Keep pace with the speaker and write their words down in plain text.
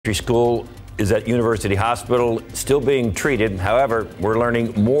School is at University Hospital, still being treated. However, we're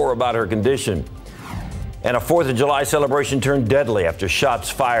learning more about her condition. And a 4th of July celebration turned deadly after shots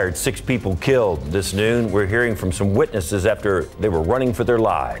fired, 6 people killed. This noon, we're hearing from some witnesses after they were running for their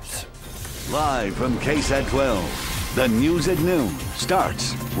lives. Live from KSAT 12, the news at noon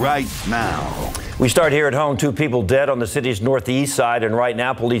starts right now. We start here at home. 2 people dead on the city's northeast side, and right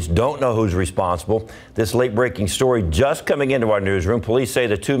now police don't know who's responsible. This late-breaking story just coming into our newsroom. Police say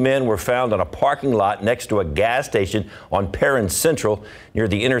the 2 men were found on a parking lot next to a gas station on Perrin Central near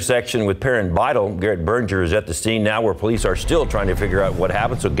the intersection with Perrin Vital. Garrett Berger is at the scene now, where police are still trying to figure out what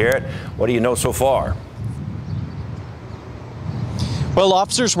happened. So Garrett, what do you know so far? Well,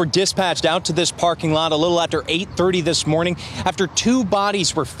 officers were dispatched out to this parking lot a little after 8:30 this morning after 2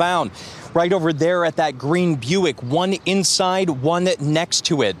 bodies were found right over there at that green Buick, one inside, one next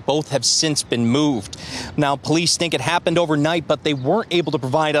to it. Both have since been moved. Now, police think it happened overnight, but they weren't able to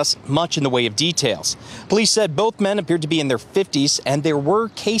provide us much in the way of details. Police said both men appeared to be in their 50s and there were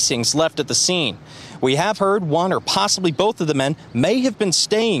casings left at the scene. We have heard one or possibly both of the men may have been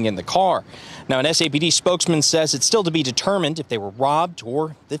staying in the car. Now, an SAPD spokesman says it's still to be determined if they were robbed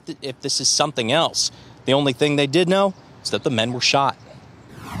or if this is something else. The only thing they did know is that the men were shot.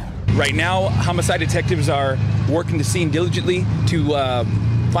 Right now, homicide detectives are working the scene diligently to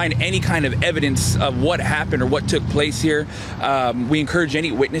find any kind of evidence of what happened or what took place here. We encourage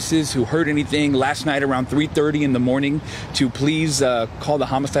any witnesses who heard anything last night around 3:30 in the morning to please call the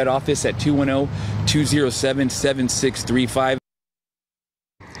homicide office at 210-207-7635.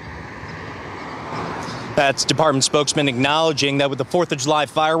 That's department spokesman acknowledging that with the 4th of July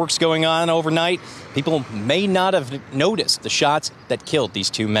fireworks going on overnight, people may not have noticed the shots that killed these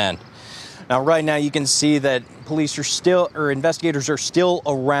 2 men. Now, right now, you can see that police are still, or investigators are still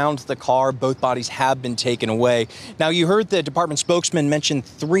around the car. Both bodies have been taken away. Now, you heard the department spokesman mention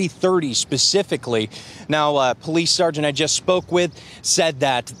 3:30 specifically. Now, police sergeant I just spoke with said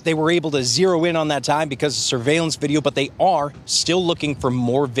that they were able to zero in on that time because of surveillance video, but they are still looking for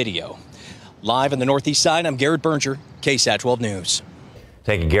more video. Live on the northeast side, I'm Garrett Berger, KSAT 12 News.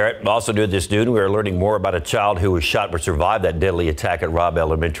 Thank you, Garrett. Also new this noon, we are learning more about a child who was shot but survived that deadly attack at Robb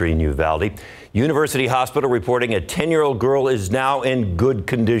Elementary in Uvalde. University Hospital reporting a 10-year-old girl is now in good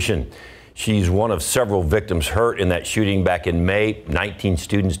condition. She's one of several victims hurt in that shooting back in May. 19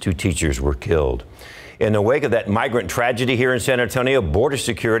 students, 2 teachers were killed. In the wake of that migrant tragedy here in San Antonio, border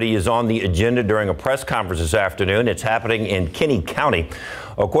security is on the agenda during a press conference this afternoon. It's happening in Kinney County.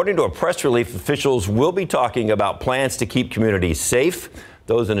 According to a press release, officials will be talking about plans to keep communities safe.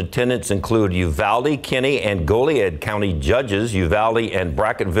 Those in attendance include Uvalde, Kinney, and Goliad County judges, Uvalde and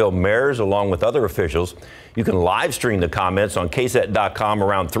Brackettville mayors, along with other officials. You can live stream the comments on KSAT.com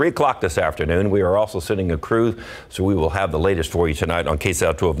around 3 o'clock this afternoon. We are also sending a crew, so we will have the latest for you tonight on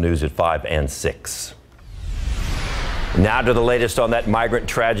KSAT 12 News at 5 and 6. Now to the latest on that migrant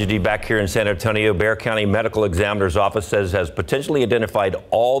tragedy back here in San Antonio. Bexar County Medical Examiner's Office says has potentially identified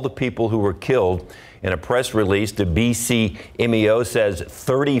all the people who were killed. In a press release, the BCMEO says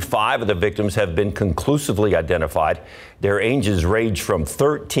 35 of the victims have been conclusively identified. Their ages range from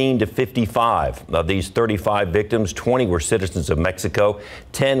 13 to 55. Of these 35 victims, 20 were citizens of Mexico,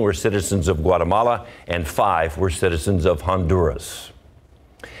 10 were citizens of Guatemala, and 5 were citizens of Honduras.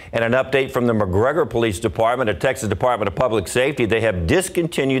 And an update from the McGregor Police Department, a Texas Department of Public Safety. They have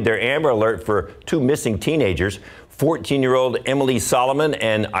discontinued their Amber Alert for 2 missing teenagers. 14-year-old Emily Solomon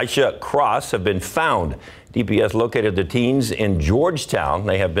and Aisha Cross have been found. DPS located the teens in Georgetown.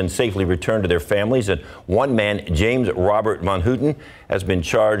 They have been safely returned to their families, and one man, James Robert Van Houten, has been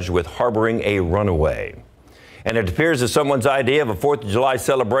charged with harboring a runaway. And it appears that someone's idea of a 4th of July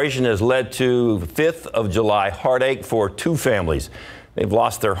celebration has led to 5th of July heartache for 2 families. They've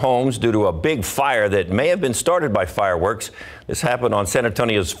lost their homes due to a big fire that may have been started by fireworks. This happened on San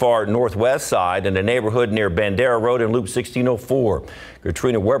Antonio's far northwest side in a neighborhood near Bandera Road and Loop 1604.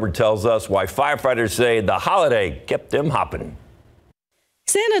 Katrina Weber tells us why firefighters say the holiday kept them hopping.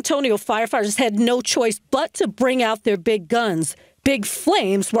 San Antonio firefighters had no choice but to bring out their big guns. Big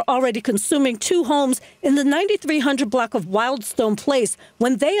flames were already consuming 2 homes in the 9300 block of Wildstone Place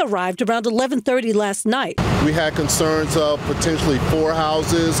when they arrived around 11:30 last night. We had concerns of potentially 4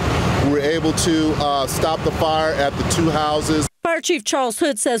 houses. We were able to stop the fire at the 2 houses. Fire Chief Charles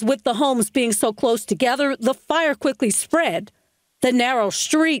Hood says with the homes being so close together, the fire quickly spread. The narrow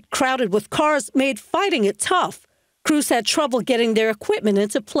street, crowded with cars, made fighting it tough. Crews had trouble getting their equipment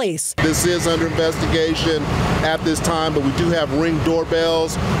into place. This is under investigation at this time, but we do have Ring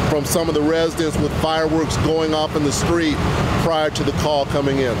doorbells from some of the residents with fireworks going off in the street prior to the call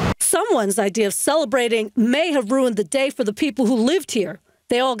coming in. Someone's idea of celebrating may have ruined the day for the people who lived here.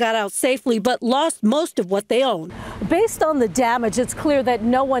 They all got out safely, but lost most of what they own. Based on the damage, it's clear that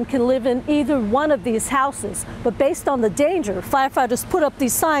no one can live in either one of these houses. But based on the danger, firefighters put up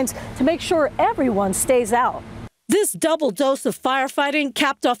these signs to make sure everyone stays out. This double dose of firefighting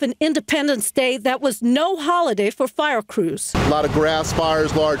capped off an Independence Day that was no holiday for fire crews. A lot of grass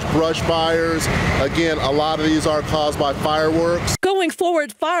fires, large brush fires. Again, a lot of these are caused by fireworks. Going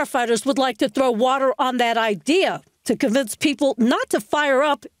forward, firefighters would like to throw water on that idea to convince people not to fire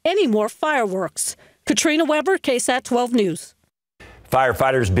up any more fireworks. Katrina Weber, KSAT 12 News.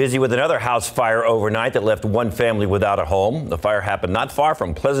 Firefighters busy with another house fire overnight that left one family without a home. The fire happened not far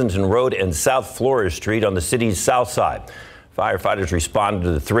from Pleasanton Road and South Flores Street on the city's south side. Firefighters responded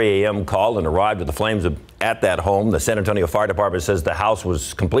to the 3 a.m. call and arrived with the flames at that home. The San Antonio Fire Department says the house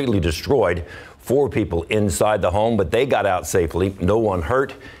was completely destroyed. 4 people inside the home, but they got out safely. No one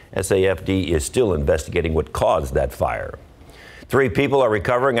hurt. SAFD is still investigating what caused that fire. 3 people are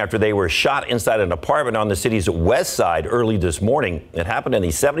recovering after they were shot inside an apartment on the city's west side early this morning. It happened in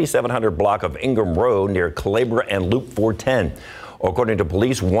the 7700 block of Ingham Road near Calabria and Loop 410. According to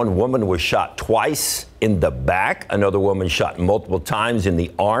police, one woman was shot twice in the back. Another woman shot multiple times in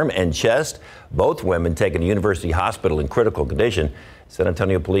the arm and chest. Both women taken to University Hospital in critical condition. San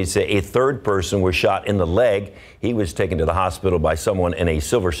Antonio police say a third person was shot in the leg. He was taken to the hospital by someone in a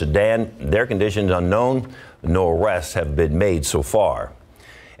silver sedan. Their condition is unknown. No arrests have been made so far.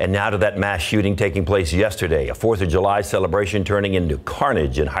 And now to that mass shooting taking place yesterday. A 4th of July celebration turning into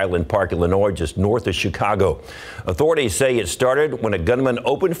carnage in Highland Park, Illinois, just north of Chicago. Authorities say it started when a gunman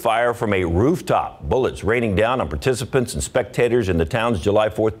opened fire from a rooftop. Bullets raining down on participants and spectators in the town's July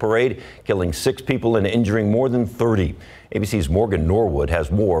 4th parade, killing 6 people and injuring more than 30. ABC's Morgan Norwood has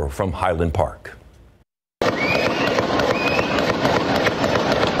more from Highland Park. A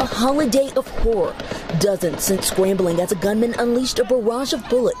holiday of horror. Dozens sent scrambling as a gunman unleashed a barrage of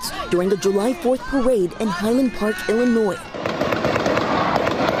bullets during the July 4th parade in Highland Park, Illinois.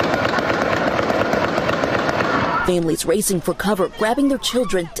 Families racing for cover, grabbing their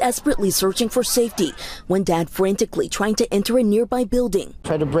children, desperately searching for safety, when Dad frantically trying to enter a nearby building.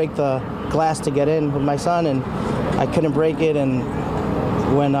 Tried to break the glass to get in with my son, and I couldn't break it, and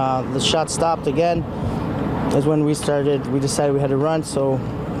when the shot stopped again is when we decided we had to run, so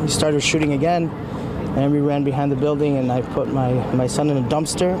we started shooting again. And we ran behind the building, and I put my son in a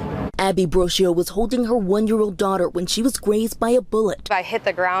dumpster. Abby Brochio was holding her 1-year-old daughter when she was grazed by a bullet. I hit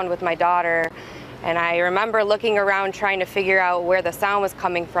the ground with my daughter, and I remember looking around trying to figure out where the sound was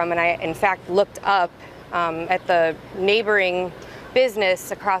coming from, and I, in fact, looked up at the neighboring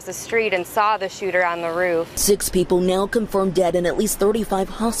business across the street and saw the shooter on the roof. 6 people now confirmed dead and at least 35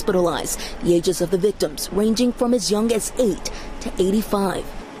 hospitalized. The ages of the victims ranging from as young as 8 to 85.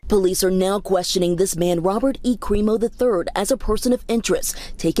 Police are now questioning this man, Robert E. Cremo III, as a person of interest,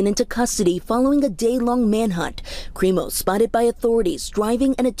 taken into custody following a day-long manhunt. Cremo spotted by authorities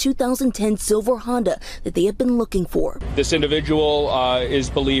driving in a 2010 silver Honda that they have been looking for. This individual is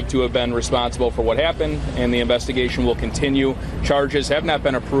believed to have been responsible for what happened, and the investigation will continue. Charges have not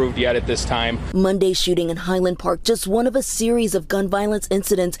been approved yet at this time. Monday's shooting in Highland Park, just one of a series of gun violence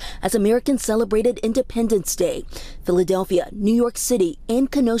incidents as Americans celebrated Independence Day. Philadelphia, New York City,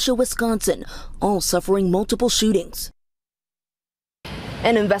 and Kenosha, Wisconsin, all suffering multiple shootings.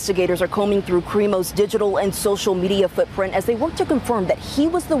 And investigators are combing through Cremo's digital and social media footprint as they work to confirm that he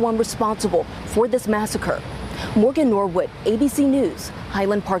was the one responsible for this massacre. Morgan Norwood, ABC News,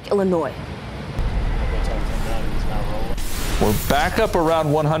 Highland Park, Illinois. We're back up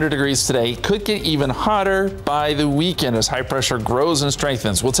around 100 degrees today. Could get even hotter by the weekend as high pressure grows and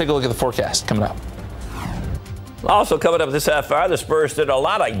strengthens. We'll take a look at the forecast coming up. Also coming up this half hour, the Spurs sent a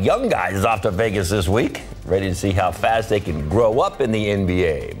lot of young guys off to Vegas this week, ready to see how fast they can grow up in the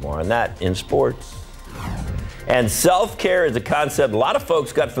NBA. More on that in sports. And self-care is a concept a lot of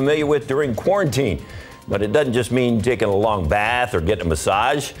folks got familiar with during quarantine. But it doesn't just mean taking a long bath or getting a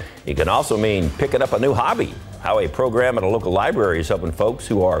massage. It can also mean picking up a new hobby. How a program at a local library is helping folks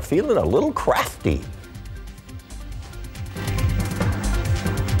who are feeling a little crafty.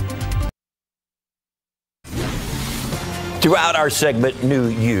 Throughout our segment, New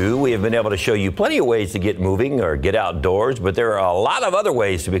You, we have been able to show you plenty of ways to get moving or get outdoors, but there are a lot of other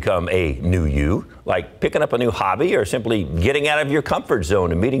ways to become a new you, like picking up a new hobby or simply getting out of your comfort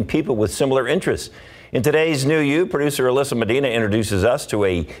zone and meeting people with similar interests. In today's New You, producer Alyssa Medina introduces us to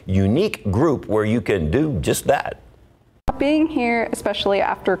a unique group where you can do just that. Being here, especially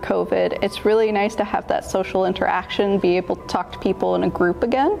after COVID, it's really nice to have that social interaction, be able to talk to people in a group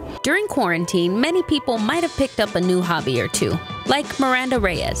again. During quarantine, many people might have picked up a new hobby or two. like Miranda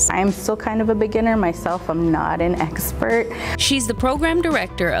Reyes. I'm still kind of a beginner myself. I'm not an expert. She's the program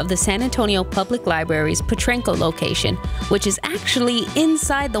director of the San Antonio Public Library's Petrenko location, which is actually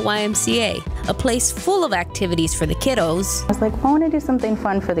inside the YMCA, a place full of activities for the kiddos. I was like, I want to do something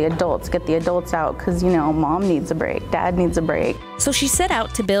fun for the adults, get the adults out, because, you know, mom needs a break, dad needs a break. So she set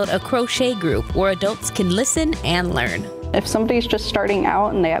out to build a crochet group where adults can listen and learn. If somebody's just starting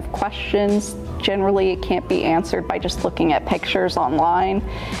out and they have questions, generally it can't be answered by just looking at pictures online.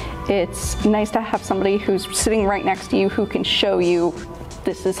 It's nice to have somebody who's sitting right next to you who can show you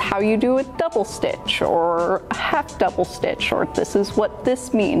this is how you do a double stitch or a half double stitch, or this is what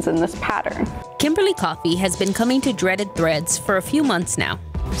this means in this pattern. Kimberly Coffey has been coming to Dreaded Threads for a few months now.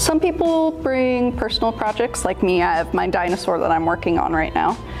 Some people bring personal projects, like me. I have my dinosaur that I'm working on right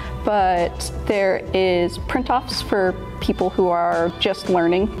now. But there is print-offs for people who are just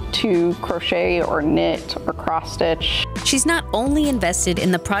learning to crochet or knit or cross-stitch. She's not only invested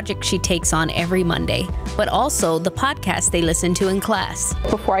in the project she takes on every Monday, but also the podcast they listen to in class.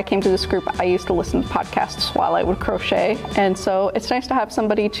 Before I came to this group, I used to listen to podcasts while I would crochet. And so it's nice to have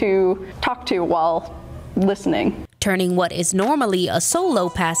somebody to talk to while listening. Turning what is normally a solo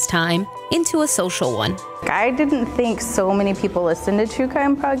pastime into a social one. I didn't think so many people listened to true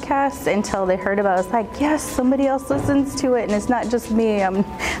crime podcasts until they heard about it. It's like, yes, somebody else listens to it and it's not just me. And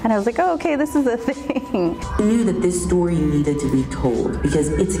I was like, oh, okay, this is a thing. I knew that this story needed to be told because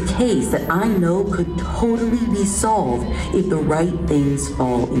it's a case that I know could totally be solved if the right things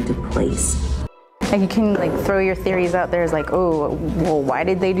fall into place. And you can like throw your theories out there as like, oh, well, why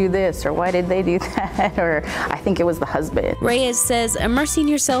did they do this? Or why did they do that? Or I think it was the husband. Reyes says immersing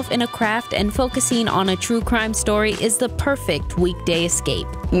yourself in a craft and focusing on a true crime story is the perfect weekday escape.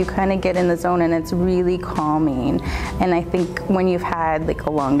 You kind of get in the zone and it's really calming. And I think when you've had like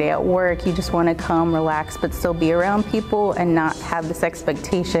a long day at work, you just want to come, relax, but still be around people and not have this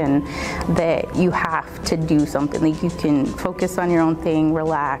expectation that you have to do something. Like you can focus on your own thing,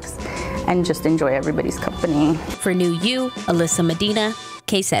 relax, and just enjoy everybody's company. For New You, Alyssa Medina,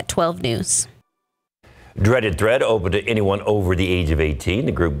 KSAT 12 News. Dreaded Thread open to anyone over the age of 18.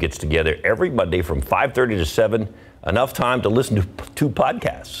 The group gets together every Monday from 5:30 to 7. Enough time to listen to 2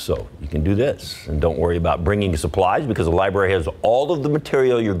 podcasts. So you can do this. And don't worry about bringing supplies because the library has all of the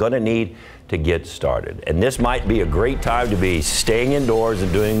material you're going to need to get started. And this might be a great time to be staying indoors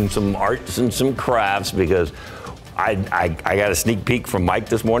and doing some arts and some crafts because I got a sneak peek from Mike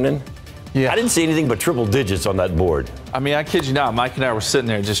this morning. Yeah. I didn't see anything but triple digits on that board. I mean, I kid you not, Mike and I were sitting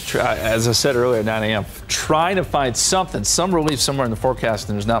there just, as I said earlier, at 9 a.m., trying to find something, some relief somewhere in the forecast,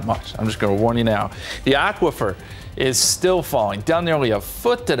 and there's not much. I'm just going to warn you now. The aquifer is still falling, down nearly a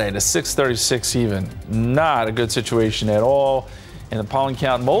foot today to 636 even. Not a good situation at all. And the pollen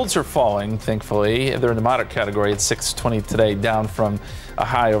count, molds are falling, thankfully. They're in the moderate category at 620 today, down from a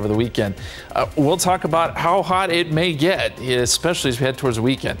high over the weekend. We'll talk about how hot it may get, especially as we head towards the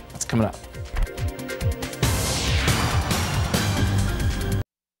weekend. That's coming up.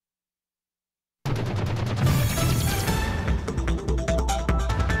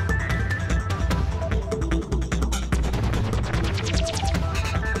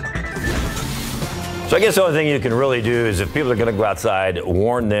 So I guess the only thing you can really do is if people are going to go outside,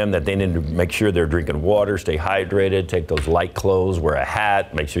 warn them that they need to make sure they're drinking water, stay hydrated, take those light clothes, wear a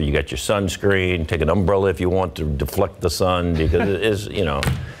hat, make sure you got your sunscreen, take an umbrella if you want to deflect the sun because it is, you know,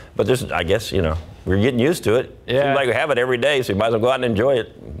 but there's, I guess, you know, we're getting used to it. Yeah. Seems like we have it every day, so you might as well go out and enjoy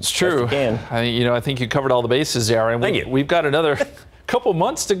it. It's true. I think you covered all the bases there. And Thank you. We've got another couple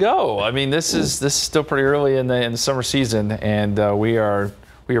months to go. I mean, this is still pretty early in the summer season, and we are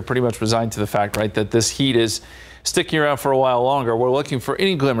pretty much resigned to the fact, right, that this heat is sticking around for a while longer. We're looking for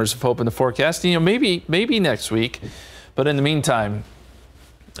any glimmers of hope in the forecast. You know, maybe next week, but in the meantime,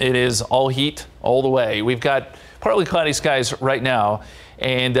 it is all heat all the way. We've got partly cloudy skies right now,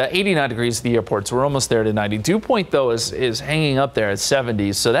 and 89 degrees at the airport, so we're almost there to 90. Dew point, though, is hanging up there at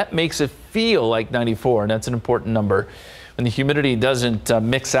 70s, so that makes it feel like 94, and that's an important number. When the humidity doesn't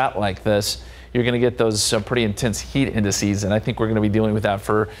mix out like this, you're going to get those pretty intense heat indices, and I think we're going to be dealing with that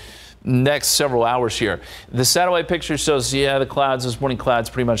for next several hours here. The satellite picture shows, yeah, the clouds, those morning clouds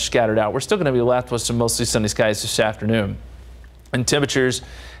pretty much scattered out. We're still going to be left with some mostly sunny skies this afternoon. And temperatures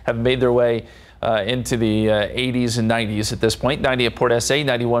have made their way into the 80s and 90s at this point. 90 at Port SA,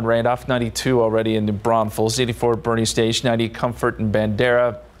 91 Randolph, 92 already in Braunfels, 84 at Bernie Stage, 90 Comfort and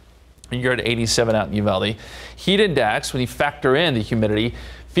Bandera. You're at 87 out in Uvalde. Heat index, when you factor in the humidity,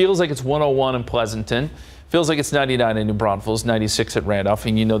 feels like it's 101 in Pleasanton, Feels like it's 99 in New Braunfels, 96 at Randolph,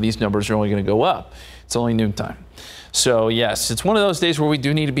 and you know these numbers are only going to go up. It's only noontime. So yes, it's one of those days where we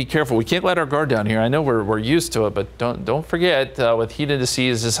do need to be careful. We can't let our guard down here. I know we're used to it, but don't forget with heat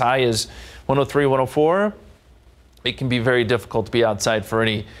indices as high as 103, 104, it can be very difficult to be outside for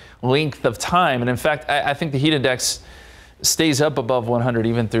any length of time. And in fact, I think the heat index stays up above 100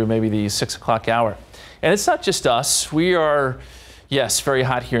 even through maybe the 6 o'clock hour. And it's not just us. We are, yes, very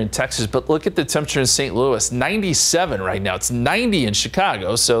hot here in Texas, but look at the temperature in St. Louis, 97 right now. It's 90 in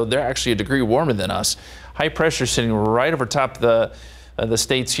Chicago, so they're actually a degree warmer than us. High pressure sitting right over top of the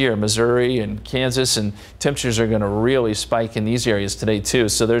states here, Missouri and Kansas, and temperatures are going to really spike in these areas today too.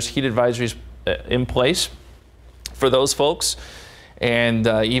 So there's heat advisories in place for those folks. And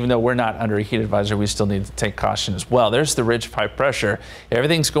even though we're not under a heat advisory, we still need to take caution as well. There's the ridge of high pressure.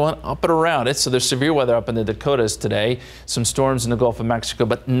 Everything's going up and around it. So there's severe weather up in the Dakotas today, some storms in the Gulf of Mexico,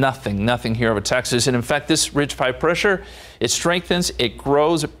 but nothing here over Texas. And in fact, this ridge of high pressure, it strengthens, it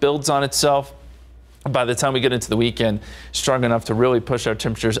grows, it builds on itself. By the time we get into the weekend, strong enough to really push our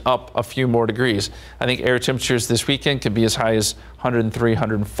temperatures up a few more degrees. I think air temperatures this weekend could be as high as 103,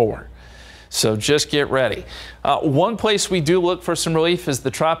 104. So just get ready. One place we do look for some relief is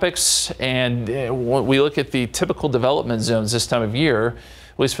the tropics, and we look at the typical development zones this time of year,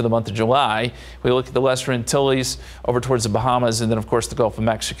 at least for the month of July. We look at the Lesser Antilles over towards the Bahamas, and then of course the Gulf of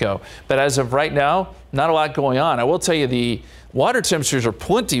Mexico. But as of right now, not a lot going on. I will tell you the water temperatures are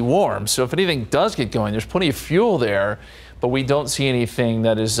plenty warm, so if anything does get going, there's plenty of fuel there, but we don't see anything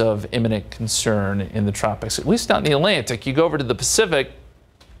that is of imminent concern in the tropics, at least not in the Atlantic. You go over to the Pacific,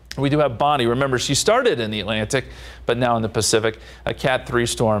 we do have Bonnie. Remember, she started in the Atlantic, but now in the Pacific. A Cat 3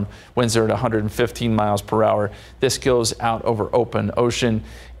 storm, winds are at 115 miles per hour. This goes out over open ocean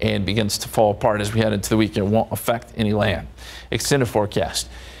and begins to fall apart as we head into the weekend. It won't affect any land. Extended forecast.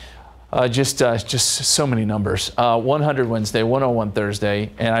 Just so many numbers. 100 Wednesday, 101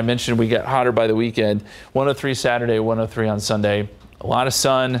 Thursday, and I mentioned we get hotter by the weekend. 103 Saturday, 103 on Sunday. A lot of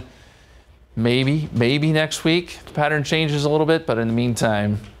sun. Maybe next week the pattern changes a little bit, but in the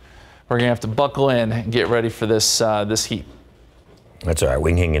meantime, we're gonna have to buckle in and get ready for this this heat. That's all right.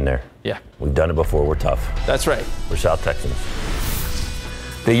 We can hang in there. Yeah, we've done it before. We're tough. That's right. We're South Texans.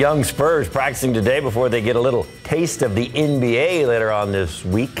 The young Spurs practicing today before they get a little taste of the NBA later on this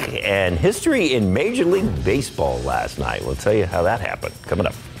week, and history in Major League Baseball last night. We'll tell you how that happened coming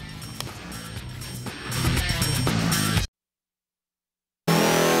up.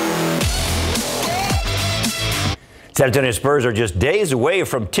 San Antonio Spurs are just days away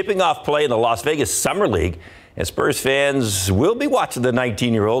from tipping off play in the Las Vegas Summer League, and Spurs fans will be watching the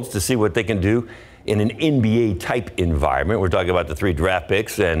 19-year-olds to see what they can do in an NBA-type environment. We're talking about the 3 draft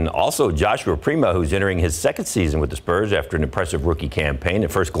picks and also Joshua Primo, who's entering his 2nd season with the Spurs after an impressive rookie campaign.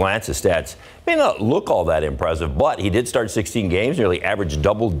 At first glance, his stats may not look all that impressive, but he did start 16 games, nearly averaged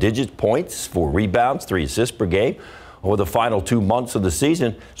double-digit points, 4 rebounds, 3 assists per game over the final 2 months of the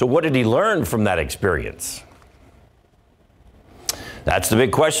season. So what did he learn from that experience? That's the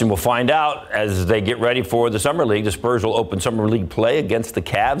big question. We'll find out as they get ready for the Summer League. The Spurs will open Summer League play against the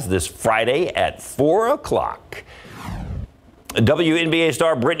Cavs this Friday at 4 o'clock. WNBA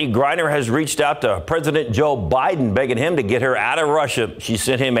star Brittany Griner has reached out to President Joe Biden, begging him to get her out of Russia. She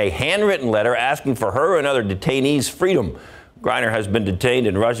sent him a handwritten letter asking for her and other detainees' freedom. Griner has been detained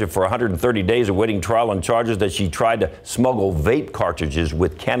in Russia for 130 days awaiting trial on charges that she tried to smuggle vape cartridges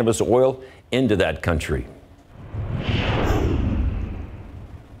with cannabis oil into that country.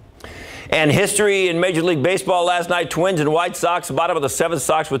 And history in Major League Baseball last night. Twins and White Sox, bottom of the 7th,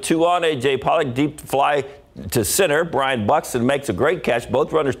 Sox with 2 on. A.J. Pollock deep fly to center. Brian Buxton makes a great catch.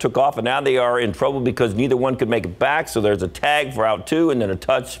 Both runners took off, and now they are in trouble because neither one could make it back. So there's a tag for out 2 and then a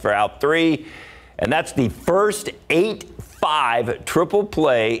touch for out 3. And that's the first 8-5 triple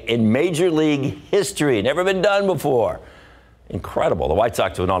play in Major League history. Never been done before. Incredible. The White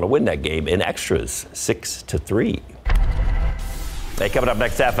Sox went on to win that game in extras, 6-3. Hey, coming up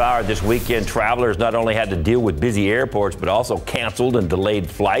next half hour this weekend, travelers not only had to deal with busy airports, but also canceled and delayed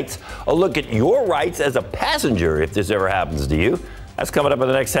flights. A look at your rights as a passenger if this ever happens to you. That's coming up in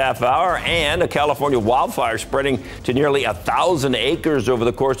the next half hour. And a California wildfire spreading to nearly 1,000 acres over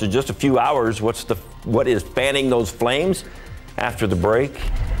the course of just a few hours. What is fanning those flames? After the break.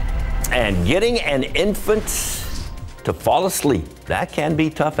 And getting an infant to fall asleep. That can be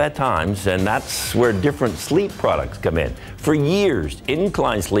tough at times, and that's where different sleep products come in. For years,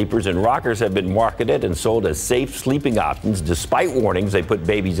 incline sleepers and rockers have been marketed and sold as safe sleeping options, despite warnings they put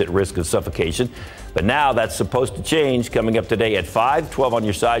babies at risk of suffocation. But now that's supposed to change. Coming up today at 5, 12 on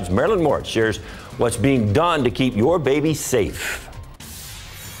your sides, Marilyn Moritz shares what's being done to keep your baby safe.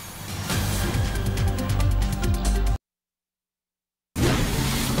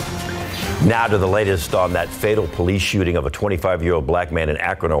 Now to the latest on that fatal police shooting of a 25-year-old black man in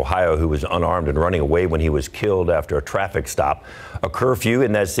Akron, Ohio, who was unarmed and running away when he was killed after a traffic stop. A curfew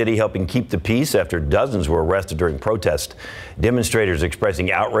in that city helping keep the peace after dozens were arrested during protest. Demonstrators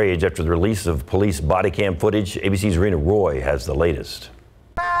expressing outrage after the release of police body cam footage. ABC's Rena Roy has the latest.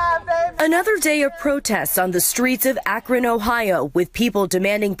 Another day of protests on the streets of Akron, Ohio, with people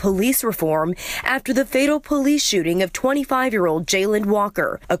demanding police reform after the fatal police shooting of 25-year-old Jayland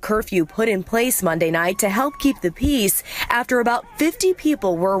Walker. A curfew put in place Monday night to help keep the peace after about 50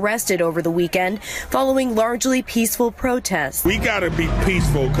 people were arrested over the weekend following largely peaceful protests. We got to be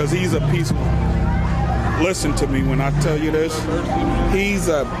peaceful because he's a peaceful. Listen to me when I tell you this. He's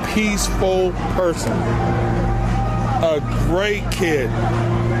a peaceful person. A great kid.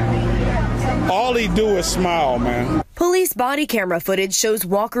 All he do is smile, man. Police body camera footage shows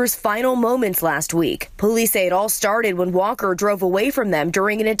Walker's final moments last week. Police say it all started when Walker drove away from them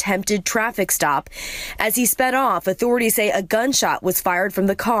during an attempted traffic stop. As he sped off, authorities say a gunshot was fired from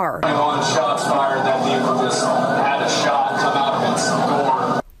the car. On shots fired, that vehicle just had a shot come out of its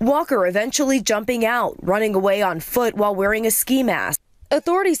door. Walker eventually jumping out, running away on foot while wearing a ski mask.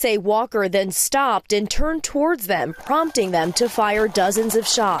 Authorities say Walker then stopped and turned towards them, prompting them to fire dozens of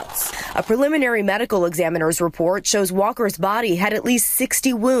shots. A preliminary medical examiner's report shows Walker's body had at least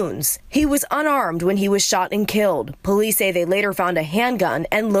 60 wounds. He was unarmed when he was shot and killed. Police say they later found a handgun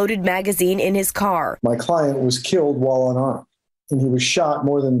and loaded magazine in his car. My client was killed while unarmed, and he was shot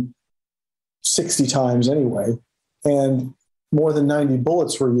more than 60 times anyway, and more than 90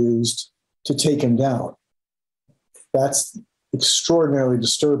 bullets were used to take him down. That's extraordinarily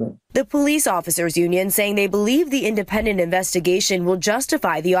disturbing. The police officers union saying they believe the independent investigation will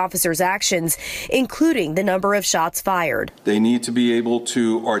justify the officers' actions, including the number of shots fired. They need to be able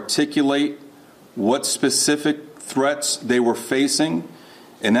to articulate what specific threats they were facing,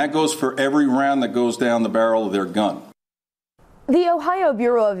 and that goes for every round that goes down the barrel of their gun. The Ohio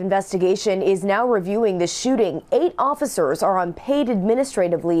Bureau of Investigation is now reviewing the shooting. 8 officers are on paid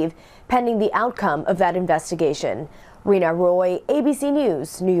administrative leave pending the outcome of that investigation. Rena Roy, ABC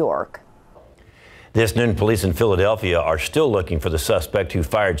News, New York. This noon, police in Philadelphia are still looking for the suspect who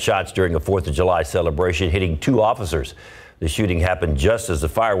fired shots during a 4th of July celebration, hitting 2 officers. The shooting happened just as the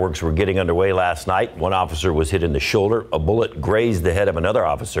fireworks were getting underway last night. One officer was hit in the shoulder. A bullet grazed the head of another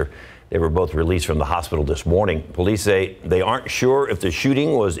officer. They were both released from the hospital this morning. Police say they aren't sure if the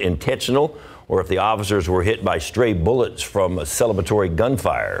shooting was intentional or if the officers were hit by stray bullets from a celebratory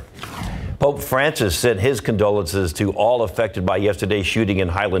gunfire. Pope Francis sent his condolences to all affected by yesterday's shooting in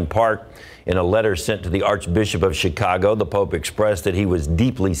Highland Park. In a letter sent to the Archbishop of Chicago, the Pope expressed that he was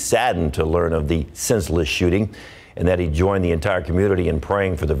deeply saddened to learn of the senseless shooting and that he joined the entire community in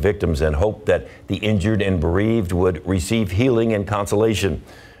praying for the victims and hoped that the injured and bereaved would receive healing and consolation.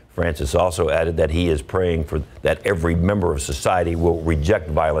 Francis also added that he is praying for that every member of society will reject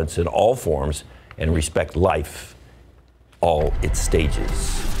violence in all forms and respect life, all its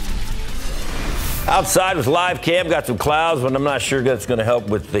stages. Outside with live cam, got some clouds, but I'm not sure that's going to help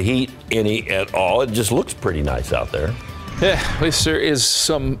with the heat any at all. It just looks pretty nice out there. Yeah, at least there is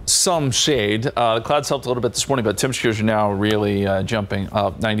some shade. The clouds helped a little bit this morning, but temperatures are now really jumping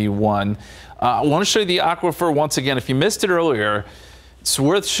up, 91. I want to show you the aquifer once again. If you missed it earlier, it's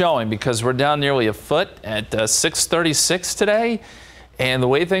worth showing because we're down nearly a foot at 636 today. And the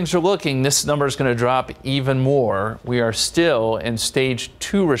way things are looking, this number is going to drop even more. We are still in stage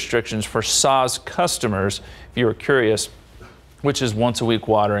 2 restrictions for SAS customers, if you were curious, which is once a week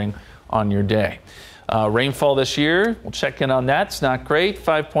watering on your day. Rainfall this year, we'll check in on that. It's not great.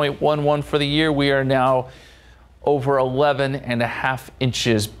 5.11 for the year. We are now over 11.5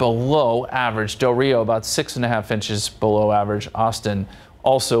 inches below average. Del Rio about 6.5 inches below average. Austin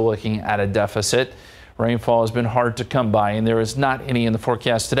also looking at a deficit. Rainfall has been hard to come by, and there is not any in the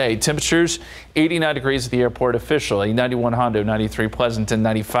forecast today. Temperatures 89 degrees at the airport officially, 91 Hondo, 93 Pleasanton,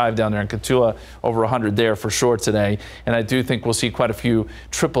 95 down there in Cotulla, over 100 there for sure today. And I do think we'll see quite a few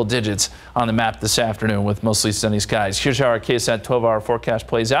triple digits on the map this afternoon with mostly sunny skies. Here's how our KSAT 12-hour forecast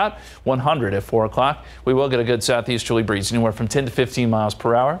plays out. 100 at 4 o'clock. We will get a good southeasterly breeze, anywhere from 10 to 15 miles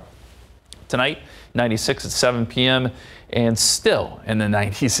per hour. Tonight, 96 at 7 p.m. and still in the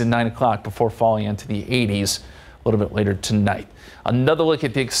 90s at 9 o'clock before falling into the 80s a little bit later tonight. Another look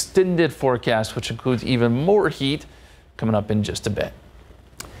at the extended forecast, which includes even more heat, coming up in just a bit.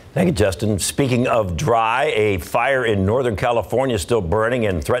 Thank you, Justin. Speaking of dry, a fire in Northern California is still burning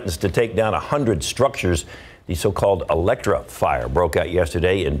and threatens to take down 100 structures. The so-called Electra fire broke out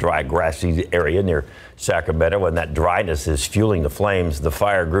yesterday in dry, grassy area near Sacramento, and that dryness is fueling the flames. The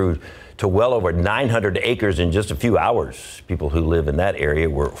fire grew to well over 900 acres in just a few hours. People who live in that area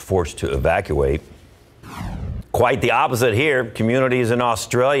were forced to evacuate. Quite the opposite here. Communities in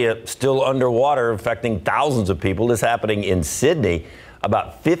Australia still underwater, affecting thousands of people. This happening in Sydney.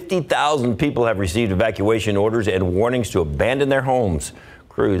 About 50,000 people have received evacuation orders and warnings to abandon their homes.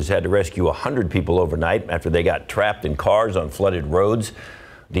 Crews had to rescue 100 people overnight after they got trapped in cars on flooded roads.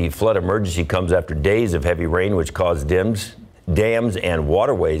 The flood emergency comes after days of heavy rain, which caused dams and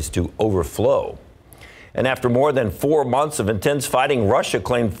waterways to overflow. And after more than 4 months of intense fighting, Russia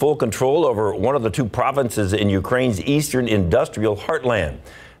claimed full control over one of the two provinces in Ukraine's eastern industrial heartland.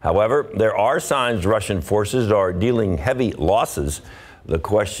 However, there are signs Russian forces are dealing heavy losses. The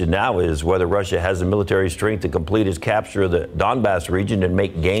question now is whether Russia has the military strength to complete its capture of the Donbass region and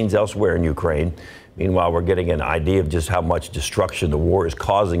make gains elsewhere in Ukraine. Meanwhile, we're getting an idea of just how much destruction the war is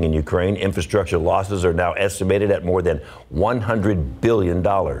causing in Ukraine. Infrastructure losses are now estimated at more than $100 billion.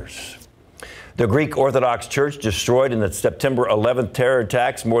 The Greek Orthodox Church, destroyed in the September 11th terror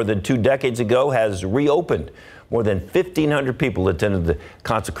attacks more than 2 decades ago, has reopened. More than 1,500 people attended the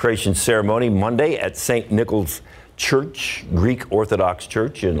consecration ceremony Monday at St. Nicholas Church, Greek Orthodox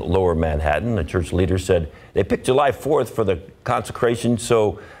Church in Lower Manhattan. The church leader said they picked July 4th for the consecration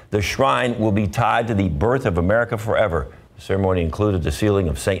so the shrine will be tied to the birth of America forever. The ceremony included the sealing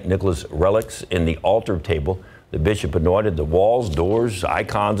of St. Nicholas relics in the altar table. The bishop anointed the walls, doors,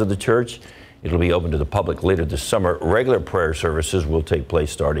 icons of the church. It'll be open to the public later this summer. Regular prayer services will take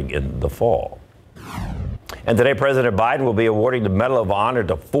place starting in the fall. And today, President Biden will be awarding the Medal of Honor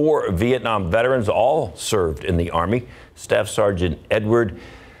to 4 Vietnam veterans, all served in the Army. Staff Sergeant Edward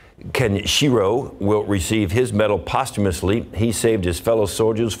Kenshiro will receive his medal posthumously. He saved his fellow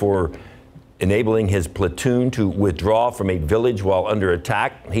soldiers for enabling his platoon to withdraw from a village while under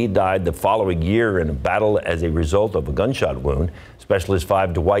attack. He died the following year in a battle as a result of a gunshot wound. Specialist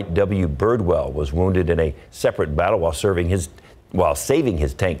 5 Dwight W. Birdwell was wounded in a separate battle while saving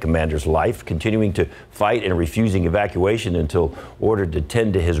his tank commander's life, continuing to fight and refusing evacuation until ordered to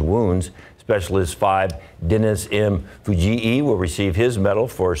tend to his wounds. Specialist 5 Dennis M. Fujii will receive his medal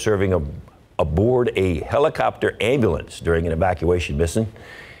for serving aboard a helicopter ambulance during an evacuation mission.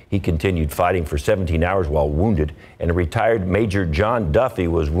 He continued fighting for 17 hours while wounded, and retired Major John Duffy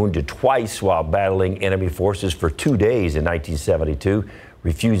was wounded twice while battling enemy forces for 2 days in 1972,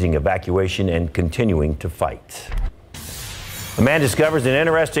 refusing evacuation and continuing to fight. A man discovers an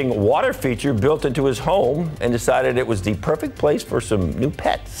interesting water feature built into his home and decided it was the perfect place for some new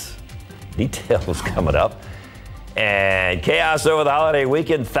pets. Details coming up. And chaos over the holiday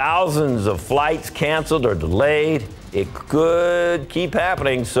weekend. Thousands of flights canceled or delayed. It could keep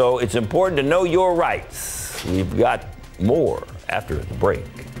happening, so it's important to know your rights. We've got more after the break.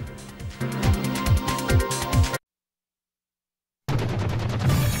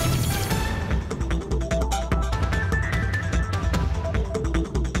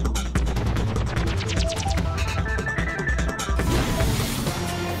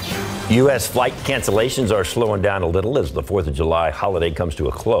 U.S. flight cancellations are slowing down a little as the 4th of July holiday comes to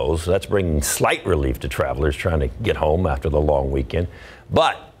a close. That's bringing slight relief to travelers trying to get home after the long weekend.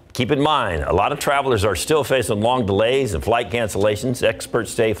 But keep in mind, a lot of travelers are still facing long delays and flight cancellations.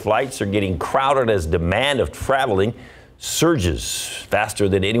 Experts say flights are getting crowded as demand of traveling surges faster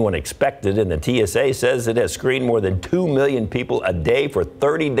than anyone expected. And the TSA says it has screened more than 2 million people a day for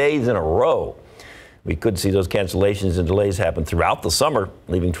 30 days in a row. We could see those cancellations and delays happen throughout the summer,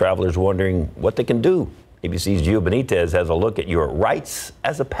 leaving travelers wondering what they can do. ABC's Gio Benitez has a look at your rights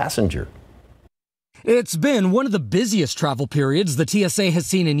as a passenger. It's been one of the busiest travel periods the TSA has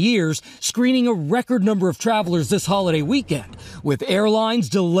seen in years, screening a record number of travelers this holiday weekend, with airlines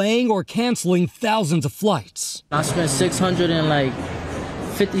delaying or canceling thousands of flights. I spent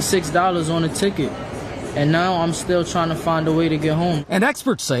 $656 on a ticket. And now I'm still trying to find a way to get home. And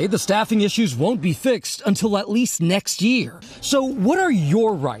experts say the staffing issues won't be fixed until at least next year. So what are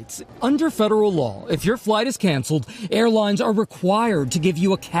your rights? Under federal law, if your flight is canceled, airlines are required to give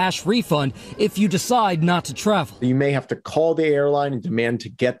you a cash refund if you decide not to travel. You may have to call the airline and demand to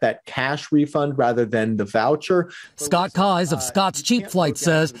get that cash refund rather than the voucher. Scott Keyes of Scott's Cheap Flight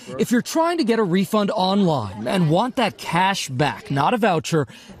says if you're trying to get a refund online and want that cash back, not a voucher,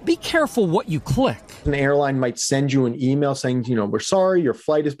 be careful what you click. An airline might send you an email saying, we're sorry, your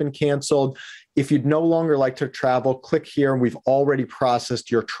flight has been canceled. If you'd no longer like to travel, click here, and we've already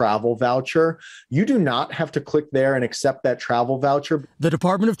processed your travel voucher. You do not have to click there and accept that travel voucher. The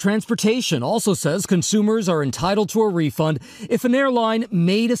Department of Transportation also says consumers are entitled to a refund if an airline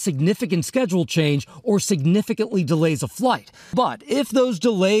made a significant schedule change or significantly delays a flight. But if those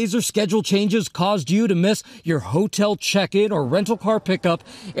delays or schedule changes caused you to miss your hotel check-in or rental car pickup,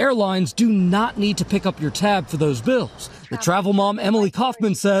 airlines do not need to pick up your tab for those bills. The travel mom, Emily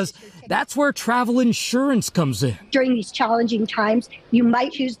Kaufman, says that's where travel insurance comes in. During these challenging times, you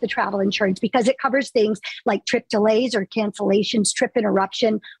might use the travel insurance because it covers things like trip delays or cancellations, trip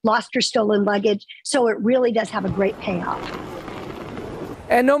interruption, lost or stolen luggage. So it really does have a great payoff.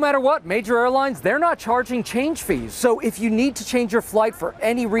 And no matter what, major airlines, they're not charging change fees. So if you need to change your flight for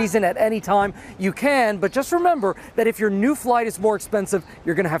any reason at any time, you can. But just remember that if your new flight is more expensive,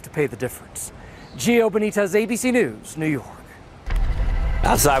 you're going to have to pay the difference. Gio Benitez, ABC News, New York.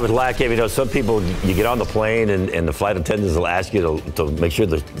 Outside with LACAV, some people, you get on the plane and the flight attendants will ask you to make sure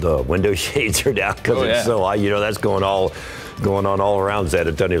the window shades are down because it's so high. That's going on all around San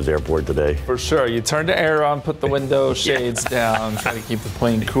Antonio's airport today. For sure. You turn the air on, put the window shades down, try to keep the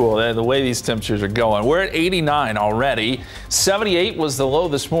plane cool. The way these temperatures are going. We're at 89 already. 78 was the low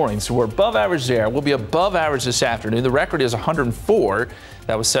this morning, so we're above average there. We'll be above average this afternoon. The record is 104.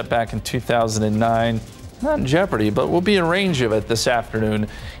 That was set back in 2009. Not in jeopardy, but we'll be in range of it this afternoon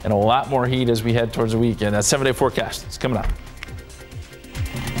and a lot more heat as we head towards the weekend. That 7-day forecast is coming up.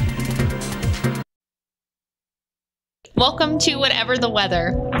 Welcome to Whatever the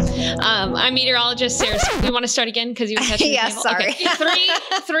Weather. I'm meteorologist Sarah. You want to start again because you were touching the table? Sorry. Okay.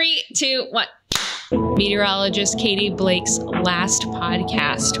 3, 2, 1. Meteorologist Katie Blake's last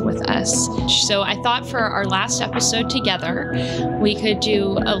podcast with us. So I thought for our last episode together, we could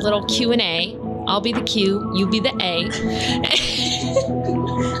do a little Q&A. I'll be the Q, you be the A.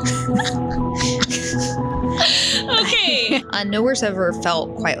 Okay. Nowhere's ever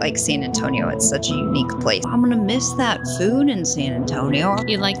felt quite like San Antonio. It's such a unique place. I'm gonna miss that food in San Antonio.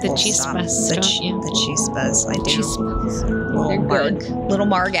 You like the chispas, don't you? The chispas, I do. Chispas. They're good. Little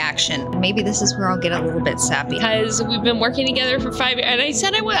marg action. Maybe this is where I'll get a little bit sappy. Because we've been working together for 5 years, and I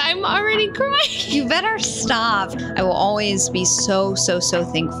said I'm already crying. You better stop. I will always be so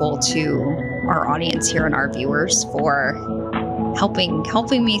thankful to our audience here and our viewers for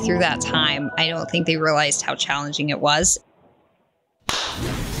helping me through that time. I don't think they realized how challenging it was.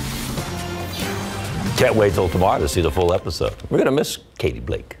 Can't wait till tomorrow to see the full episode. We're going to miss Katie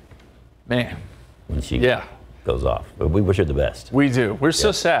Blake. Man. When she goes off. But we wish her the best. We do. We're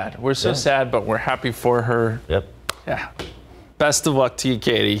so sad. We're so sad, but we're happy for her. Yep. Yeah. Best of luck to you,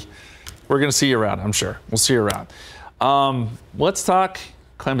 Katie. We're going to see you around, I'm sure. We'll see you around. Let's talk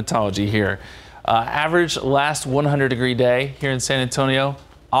climatology here. Average last 100-degree day here in San Antonio,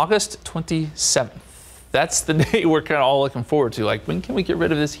 August 27th. That's the day we're kind of all looking forward to. Like, when can we get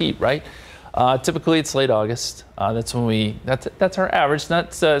rid of this heat, right? Typically, it's late August. That's when that's our average.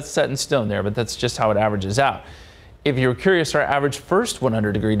 Not set in stone there, but that's just how it averages out. If you're curious, our average first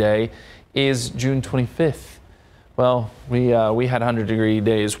 100-degree day is June 25th. Well, we had 100-degree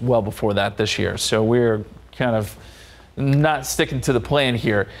days well before that this year, so we're kind of not sticking to the plan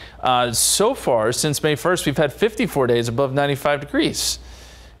here. So far, since May 1st, we've had 54 days above 95 degrees.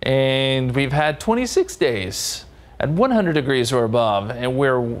 And we've had 26 days at 100 degrees or above. And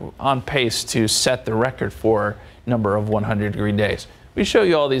we're on pace to set the record for number of 100-degree days. We show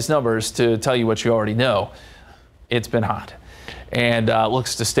you all these numbers to tell you what you already know. It's been hot and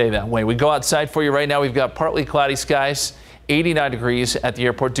looks to stay that way. We go outside for you right now. We've got partly cloudy skies, 89 degrees at the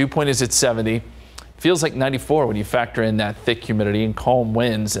airport. Dew point is at 70. Feels like 94 when you factor in that thick humidity and calm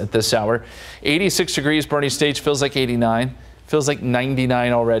winds at this hour. 86 degrees, Bernie Stage feels like 89. Feels like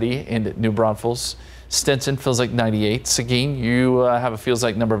 99 already in New Braunfels. Stinson feels like 98. Seguin, you have a feels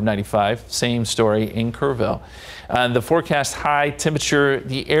like number of 95. Same story in Kerrville. The forecast high temperature,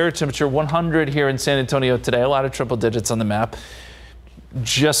 the air temperature 100 here in San Antonio today. A lot of triple digits on the map.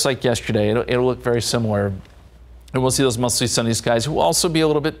 Just like yesterday, it'll look very similar. And we'll see those mostly sunny skies. It will also be a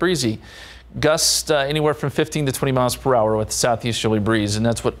little bit breezy. Gusts anywhere from 15 to 20 miles per hour with a southeasterly breeze, and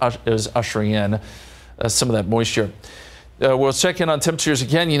that's what is ushering in some of that moisture. We'll check in on temperatures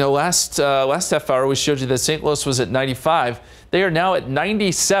again. Last half hour we showed you that St. Louis was at 95. They are now at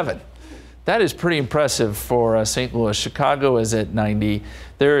 97. That is pretty impressive for St. Louis. Chicago is at 90.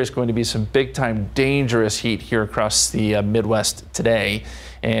 There is going to be some big-time dangerous heat here across the Midwest today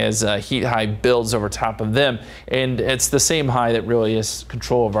as heat high builds over top of them. And it's the same high that really is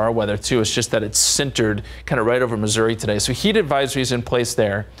control of our weather, too. It's just that it's centered kind of right over Missouri today. So heat advisories in place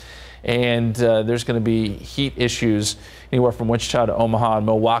there. And there's going to be heat issues anywhere from Wichita to Omaha and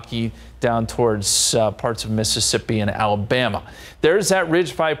Milwaukee down towards parts of Mississippi and Alabama. There's that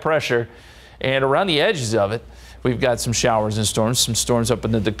ridge 5 pressure, and around the edges of it, we've got some showers and storms, some storms up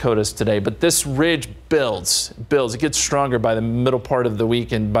in the Dakotas today. But this ridge builds. It gets stronger by the middle part of the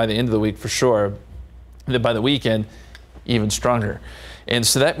week and by the end of the week for sure. And then by the weekend, even stronger. And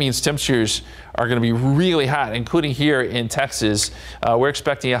so that means temperatures are going to be really hot, including here in Texas. We're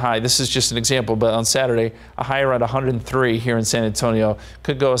expecting a high. This is just an example, but on Saturday, a high around 103 here in San Antonio.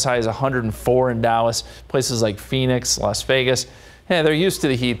 Could go as high as 104 in Dallas. Places like Phoenix, Las Vegas. Yeah, they're used to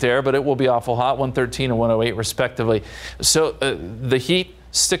the heat there, but it will be awful hot, 113 and 108 respectively. So the heat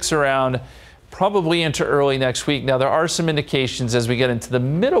sticks around probably into early next week. Now, there are some indications as we get into the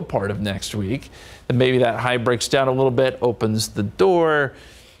middle part of next week that maybe that high breaks down a little bit, opens the door,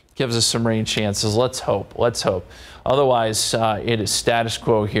 gives us some rain chances. Let's hope. Let's hope. Otherwise, it is status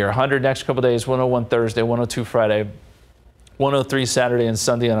quo here. 100 next couple days, 101 Thursday, 102 Friday, 103 Saturday and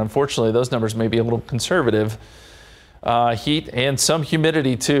Sunday. And unfortunately, those numbers may be a little conservative. Heat and some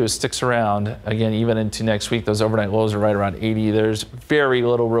humidity, too, sticks around, again, even into next week. Those overnight lows are right around 80. There's very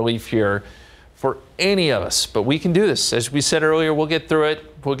little relief here for any of us, but we can do this. As we said earlier, we'll get through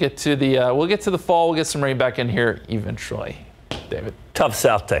it. We'll get to the fall. We'll get some rain back in here eventually. David, tough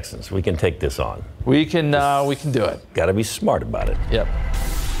South Texans. We can take this on. We can do it. Got to be smart about it. Yep.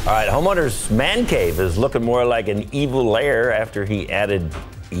 All right, homeowner's man cave is looking more like an evil lair after he added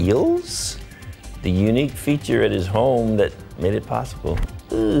eels. The unique feature at his home that made it possible.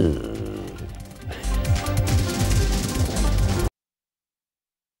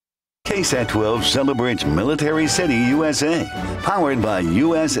 KSAT 12 celebrates Military City, USA, powered by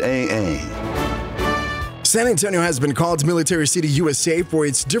USAA. San Antonio has been called Military City, USA for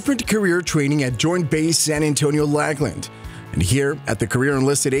its different career training at Joint Base San Antonio Lackland. And here at the Career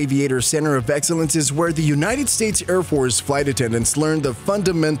Enlisted Aviator Center of Excellence is where the United States Air Force flight attendants learn the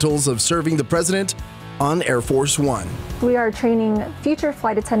fundamentals of serving the President on Air Force One. We are training future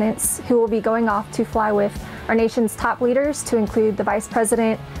flight attendants who will be going off to fly with our nation's top leaders, to include the Vice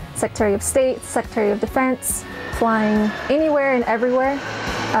President, Secretary of State, Secretary of Defense, flying anywhere and everywhere.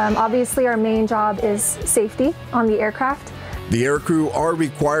 Obviously, our main job is safety on the aircraft. The aircrew are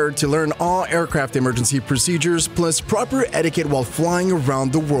required to learn all aircraft emergency procedures plus proper etiquette while flying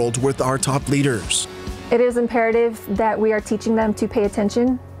around the world with our top leaders. It is imperative that we are teaching them to pay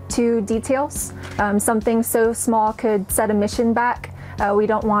attention to details. Something so small could set a mission back. We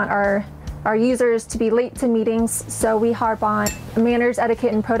don't want our users to be late to meetings, so we harp on manners,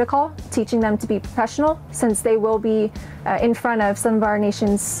 etiquette, and protocol, teaching them to be professional since they will be in front of some of our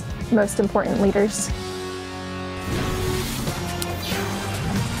nation's most important leaders.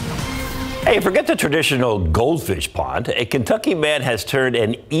 Hey, forget the traditional goldfish pond. A Kentucky man has turned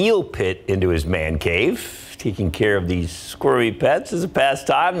an eel pit into his man cave. Taking care of these squirmy pets is a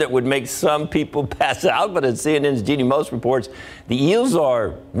pastime that would make some people pass out, but as CNN's Jeannie Most reports, the eels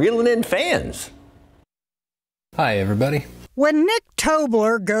are reeling in fans. Hi, everybody. When Nick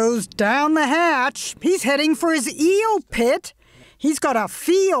Tobler goes down the hatch, he's heading for his eel pit. He's got a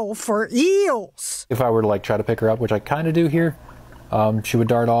feel for eels. If I were to try to pick her up, which I kind of do here, she would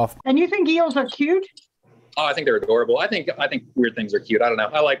dart off. And you think eels are cute? Oh, I think they're adorable. I think weird things are cute. I don't know.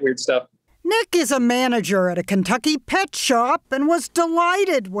 I like weird stuff. Nick is a manager at a Kentucky pet shop and was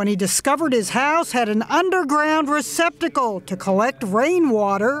delighted when he discovered his house had an underground receptacle to collect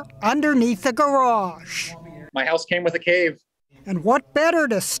rainwater underneath the garage. My house came with a cave. And what better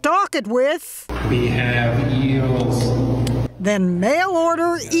to stock it with? We have eels. Than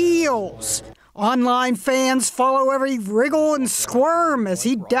mail-order eels. Online fans follow every wriggle and squirm as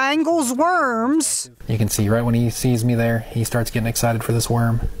he dangles worms. You can see right when he sees me there, he starts getting excited for this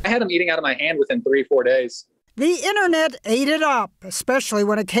worm. I had him eating out of my hand within 3-4 days. The internet ate it up, especially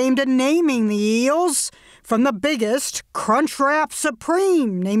when it came to naming the eels. From the biggest, Crunchwrap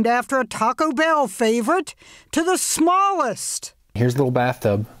Supreme, named after a Taco Bell favorite, to the smallest. Here's a little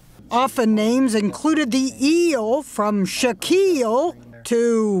bathtub. Often names included the eel from Shaquille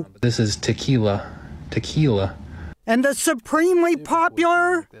to... This is tequila. Tequila. And the supremely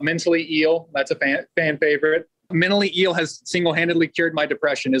popular... Mentally Eel, that's a fan favorite. Mentally Eel has single-handedly cured my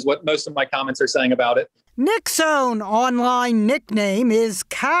depression, is what most of my comments are saying about it. Nick's own online nickname is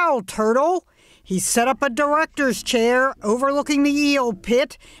Cow Turtle. He set up a director's chair overlooking the eel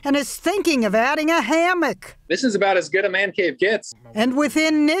pit and is thinking of adding a hammock. This is about as good a man cave gets. And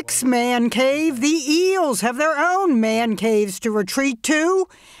within Nick's man cave, the eels have their own man caves to retreat to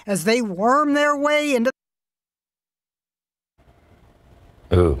as they worm their way into...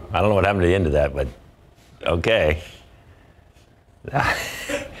 Ooh, I don't know what happened to the end of that, but okay.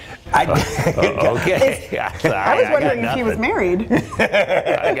 Okay. I was wondering if he was married.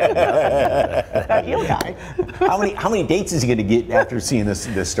 That heel guy. How many dates is he going to get after seeing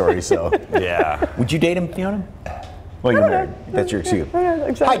this story? So yeah. Would you date him, Fiona? Well, you're married. That's your excuse.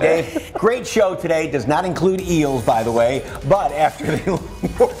 Exactly. Hi, Dave. Great show today. Does not include eels, by the way. But after the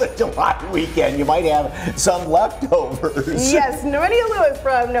 4th of July weekend, you might have some leftovers. Yes, Noenia Lewis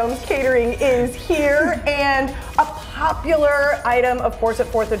from Gnomes Catering is here. And a popular item, of course, at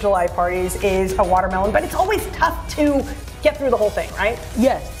 4th of July parties is a watermelon. But it's always tough to get through the whole thing, right?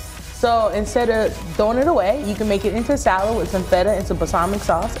 Yes. So instead of throwing it away, you can make it into a salad with some feta and some balsamic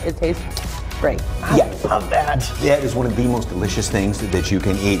sauce. It tastes great. I love that. That is one of the most delicious things that you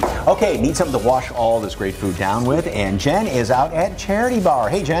can eat. Okay, need something to wash all this great food down with, and Jen is out at Charity Bar.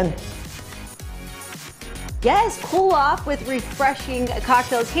 Hey, Jen. Yes, cool off with refreshing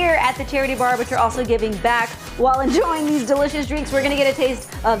cocktails here at the Charity Bar, but you're also giving back while enjoying these delicious drinks. We're going to get a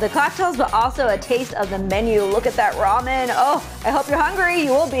taste of the cocktails, but also a taste of the menu. Look at that ramen. Oh, I hope you're hungry. You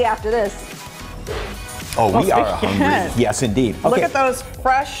will be after this. Oh, we are hungry. Yes, indeed. Okay. Look at those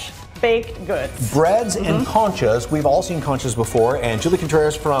fresh baked goods. Breads and conchas. We've all seen conchas before, and Julie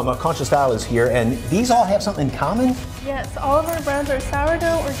Contreras from Concha Style is here, and these all have something in common? Yes, all of our breads are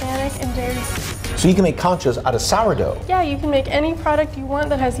sourdough, organic, and dairy-free. So you can make conchas out of sourdough? Yeah, you can make any product you want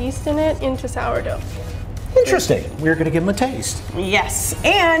that has yeast in it into sourdough. Interesting. We're going to give them a taste. Yes,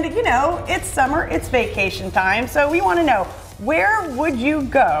 and you know, it's summer, it's vacation time, so we want to know, where would you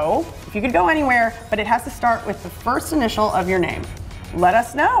go if you could go anywhere, but it has to start with the first initial of your name? Let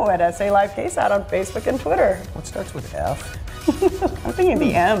us know at SA Live KSAT on Facebook and Twitter. What starts with F? I'm thinking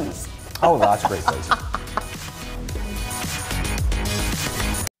the M's. Oh, that's a great place.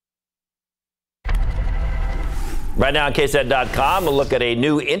 Right now on KSAT.com, we'll look at a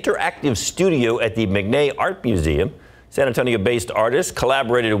new interactive studio at the McNay Art Museum. San Antonio-based artists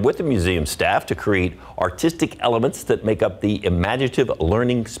collaborated with the museum staff to create artistic elements that make up the imaginative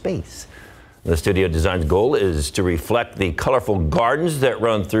learning space. The studio design's goal is to reflect the colorful gardens that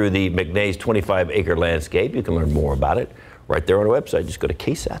run through the McNay's 25-acre landscape. You can learn more about it right there on our website. Just go to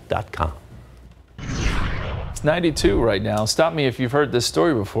KSAT.com. It's 92 right now. Stop me if you've heard this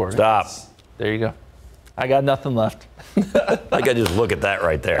story before. Stop. There you go. I got nothing left. I got to just look at that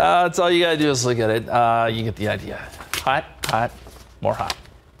right there. That's all you got to do is look at it. You get the idea. Hot, hot, more hot.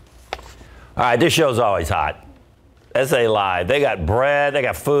 All right, this show's always hot. SA Live. They got bread, they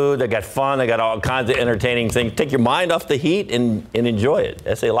got food, they got fun, they got all kinds of entertaining things. Take your mind off the heat and enjoy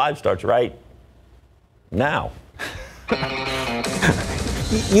it. SA Live starts right now.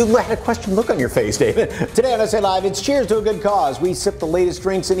 You had a question look on your face, David. Today on SA Live, it's cheers to a good cause. We sip the latest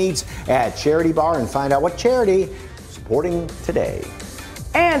drinks and eats at Charity Bar and find out what charity supporting today.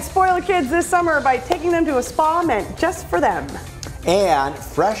 And spoil the kids this summer by taking them to a spa meant just for them. And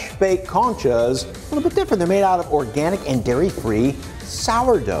fresh baked conchas, a little bit different. They're made out of organic and dairy-free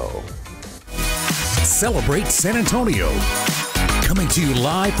sourdough. Celebrate San Antonio. Coming to you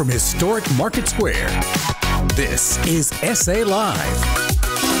live from historic Market Square. This is SA Live.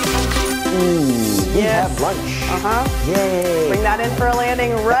 We have lunch. Yay. Bring that in for a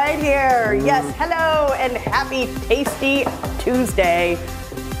landing right here. Yes, hello and happy tasty Tuesday.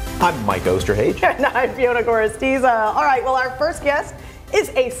 I'm Mike Osterhage. And I'm Fiona Gorostiza. All right, well, our first guest is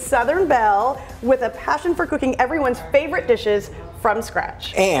a Southern belle with a passion for cooking everyone's favorite dishes from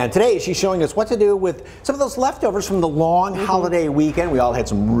scratch. And today she's showing us what to do with some of those leftovers from the long holiday weekend. We all had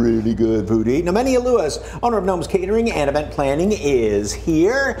some really good food to eat. Noenia Lewis, owner of Gnomes Catering and Event Planning, is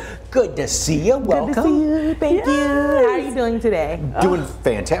here. Good to see you. Welcome. Good to see you. Thank you. How are you doing today? Doing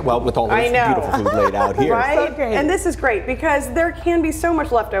fantastic. Well, with all this beautiful food laid out here. Right? So great. And this is great because there can be so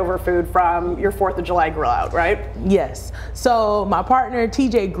much leftover food from your 4th of July grill out, right? Yes. So my partner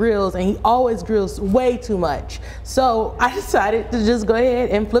TJ grills, and he always grills way too much. So I decided to just go ahead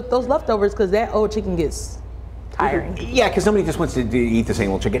and flip those leftovers because that old chicken gets tiring. Yeah, because somebody just wants to eat the same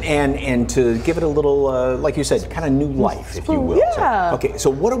old chicken and to give it a little, like you said, kind of new life, if you will. Yeah. So, okay, so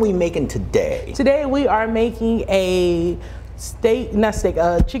what are we making today? Today we are making a chicken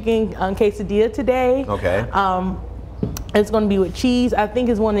quesadilla today. Okay. It's going to be with cheese. I think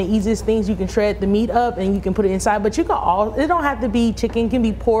it's one of the easiest things. You can shred the meat up and you can put it inside, but you can it don't have to be chicken. It can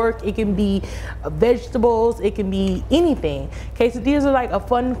be pork. It can be vegetables. It can be anything. Quesadillas are like a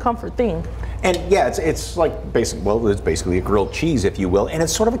fun comfort thing. And yeah, it's like it's basically a grilled cheese, if you will, and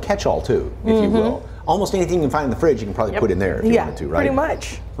it's sort of a catch-all too, if you will. almost anything you can find in the fridge, you can probably put in there if you wanted to, right? Pretty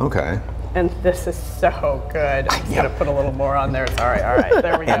much. Okay. And this is so good. I'm just gonna put a little more on there. Sorry. All right,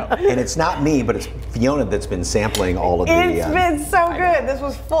 there we go. And it's not me, but it's Fiona that's been sampling all of the. It's been so good. This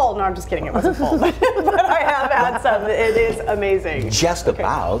was full. No, I'm just kidding. It wasn't full, but I have had some. It is amazing. Just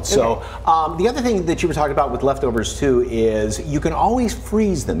about. So the other thing that you were talking about with leftovers too is you can always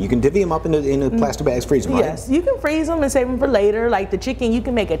freeze them. You can divvy them up into plastic bags, freeze them, right? Yes, you can freeze them and save them for later. Like the chicken, you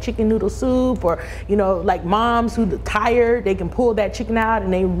can make a chicken noodle soup, or like moms who are tired, they can pull that chicken out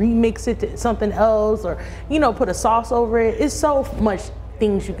and they remix it to something else, or put a sauce over it. It's so much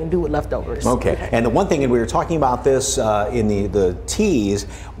things you can do with leftovers. Okay, and the one thing, and we were talking about this in the teas,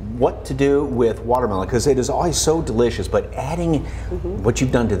 what to do with watermelon, because it is always so delicious, but adding what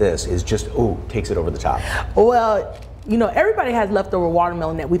you've done to this is just, takes it over the top. Well, everybody has leftover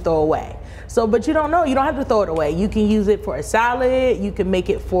watermelon that we throw away. So, but you don't know, you don't have to throw it away. You can use it for a salad, you can make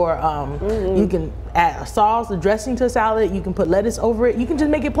it for, you can add a sauce, a dressing to a salad, you can put lettuce over it, you can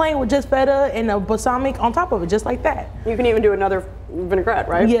just make it plain with just feta and a balsamic on top of it, just like that. You can even do another vinaigrette,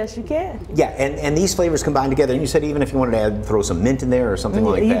 right? Yes, you can. Yeah, and these flavors combine together, and you said even if you wanted to throw some mint in there or something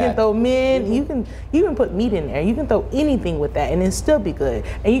like that. You can throw mint, you can put meat in there, you can throw anything with that and it'll still be good.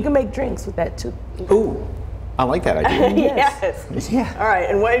 And you can make drinks with that too. Ooh. I like that idea. Yes. Yeah. All right,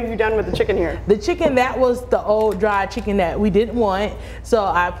 and what have you done with the chicken here? The chicken, that was the old dry chicken that we didn't want. So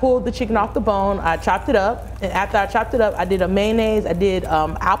I pulled the chicken off the bone, I chopped it up, and after I chopped it up, I did a mayonnaise, I did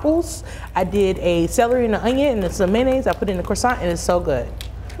apples, I did a celery and an onion and some mayonnaise, I put it in the croissant, and it's so good.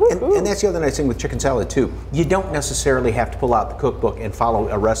 And that's the other nice thing with chicken salad too. You don't necessarily have to pull out the cookbook and follow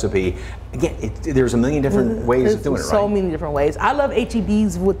a recipe. Again, there's a million different ways of doing it, right? So many different ways. I love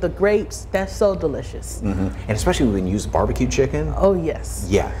HEBs with the grapes. That's so delicious. And especially when you use barbecue chicken. Oh yes.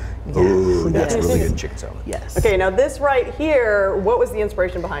 Yeah. Ooh, that's really good chicken salad. Yes. Okay, now this right here, what was the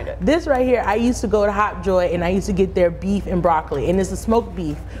inspiration behind it? This right here, I used to go to Hop Joy and I used to get their beef and broccoli, and it's a smoked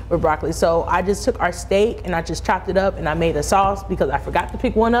beef with broccoli. So I just took our steak and I just chopped it up and I made a sauce because I forgot to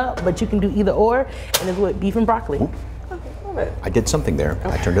pick one up, but you can do either or, and it's with beef and broccoli. Ooh. Love it. I did something there.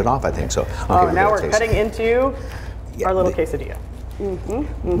 I turned it off, I think so. Okay, now we're cutting into our little quesadilla.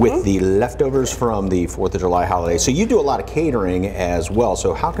 With the leftovers from the 4th of July holiday. So you do a lot of catering as well.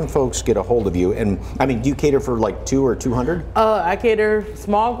 So how can folks get a hold of you? And I mean, do you cater for like 200 or 200? I cater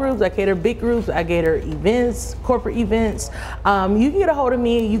small groups, I cater big groups, I cater events, corporate events. You can get a hold of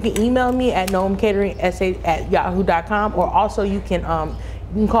me. You can email me at gnomecatering@yahoo.com, or also you can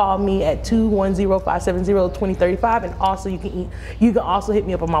call me at 210-570-2035, and also you can also hit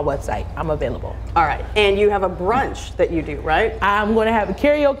me up on my website. I'm available. All right, and you have a brunch that you do, right? I'm going to have a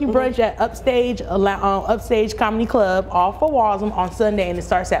karaoke brunch at Upstage Comedy Club off of Walsham on Sunday, and it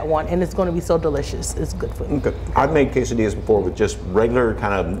starts at 1, and it's going to be so delicious. It's good food. Okay. I've made quesadillas before with just regular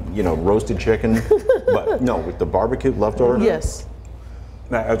kind of roasted chicken, but no, with the barbecue leftover. Yes.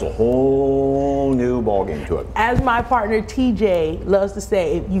 That adds a whole new ballgame to it. As my partner TJ loves to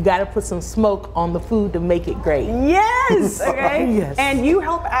say, you got to put some smoke on the food to make it great. Yes. Okay. Yes. And you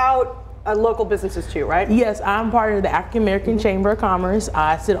help out local businesses too, right? Yes, I'm part of the African American Chamber of Commerce.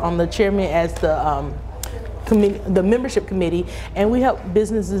 I sit on the chairman as the membership committee, and we help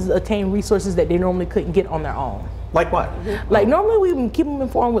businesses attain resources that they normally couldn't get on their own. Like what? Like normally we keep them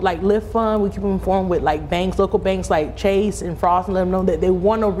informed with like Lift Fund, we keep them informed with like banks, local banks like Chase and Frost, and let them know that they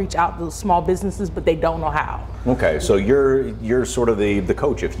want to reach out to small businesses, but they don't know how. Okay, so you're sort of the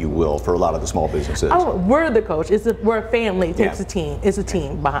coach, if you will, for a lot of the small businesses. Oh, we're the coach. We're a family. It takes a team. It's a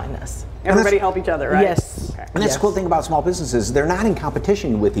team behind us. Everybody help each other, right? Yes. Okay. And that's the cool thing about small businesses. They're not in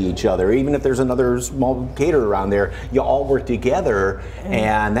competition with each other. Even if there's another small caterer around there, you all work together,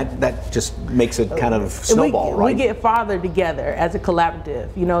 and that just makes it kind of snowball, right? We get farther together as a collaborative.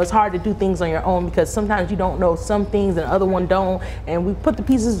 It's hard to do things on your own because sometimes you don't know some things and other one don't, and we put the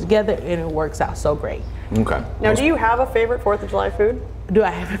pieces together and it works out so great. Okay. Now, do you have a favorite 4th of July food? Do I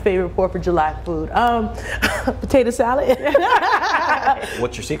have a favorite 4th of July food? Potato salad.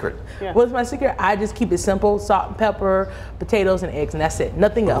 What's your secret? Yeah. What's my secret? I just keep it simple: salt and pepper, potatoes and eggs, and that's it.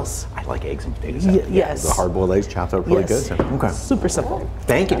 Nothing else. I like eggs and potato salad. Yes. The hard-boiled eggs chopped up really good. Okay. Super simple.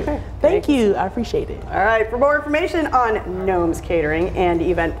 Thank you. Okay. Thank you. I appreciate it. All right. For more information on Gnomes Catering and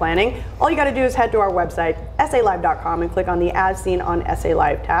event planning, all you got to do is head to our website, salive.com, and click on the As Seen on SA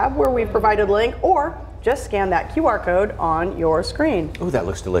Live tab, where we've provided a link, or just scan that QR code on your screen. Oh, that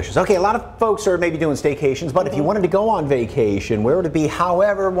looks delicious. Okay, a lot of folks are maybe doing staycations, but if you wanted to go on vacation, where would it be?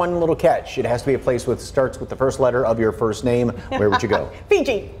 However, one little catch. It has to be a place that starts with the first letter of your first name. Where would you go?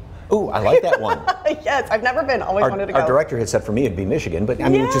 Fiji. Ooh, I like that one. Yes, I've never been. Always wanted to go. Our director had said for me it'd be Michigan, but I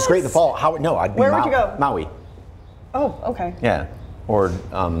mean, it's just great in the fall. No, I'd be Where would you go? Maui. Oh, okay. Yeah. Or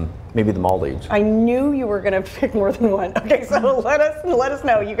Maybe the Maldives. I knew you were going to pick more than one. Okay, so let us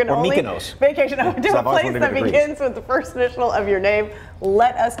know. You can Or only Mykonos. vacation to So a I've always place wanted to that go to Greece. begins with the first initial of your name.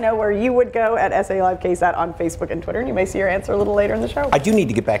 Let us know where you would go at SA Live KSAT on Facebook and Twitter, and you may see your answer a little later in the show. I do need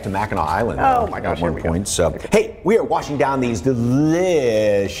to get back to Mackinac Island. Oh my gosh, at one here we go. point. So, hey, we are washing down these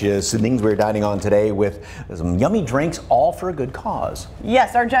delicious things we're dining on today with some yummy drinks, all for a good cause.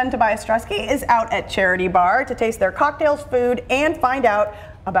 Yes, our Jen Tobias Strusky is out at Charity Bar to taste their cocktails, food, and find out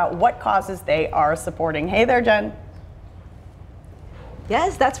about what causes they are supporting. Hey there, Jen.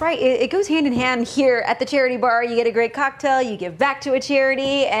 Yes, that's right. It goes hand in hand here at the Charity Bar. You get a great cocktail, you give back to a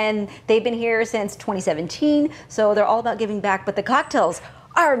charity, and they've been here since 2017, so they're all about giving back, but the cocktails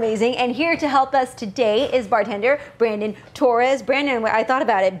are amazing. And here to help us today is bartender Brandon Torres. Brandon, I thought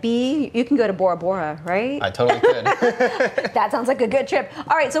about it. You can go to Bora Bora, right? I totally could. That sounds like a good trip.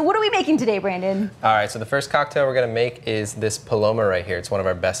 All right, so what are we making today, Brandon? All right, so the first cocktail we're gonna make is this Paloma right here. It's one of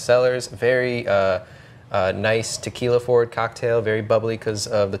our best sellers. Very nice tequila-forward cocktail, very bubbly because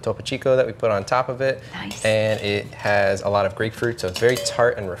of the Topo Chico that we put on top of it. Nice. And it has a lot of grapefruit, so it's very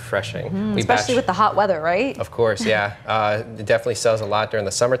tart and refreshing. Especially with the hot weather, right? Of course, yeah. It definitely sells a lot during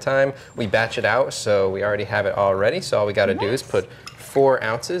the summertime. We batch it out, so we already have it all ready. So all we gotta do is put 4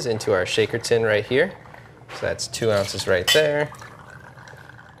 ounces into our shaker tin right here. So that's 2 ounces right there.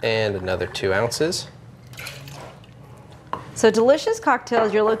 And another 2 ounces. So Delicious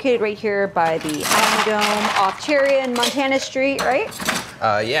Cocktails, you're located right here by the Alamo Dome off Cherry and Montana Street, right?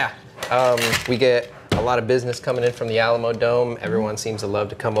 Yeah. We get a lot of business coming in from the Alamo Dome. Everyone seems to love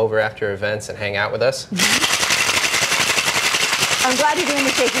to come over after events and hang out with us. I'm glad you're doing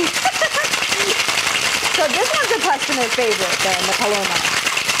the shaking. So this one's a customer favorite then, the Paloma.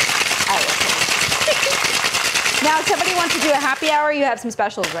 I would say. Now, if somebody wants to do a happy hour, you have some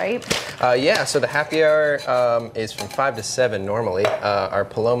specials, right? Yeah, so the happy hour is from 5 to 7 normally. Our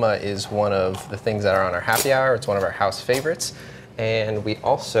Paloma is one of the things that are on our happy hour. It's one of our house favorites. And we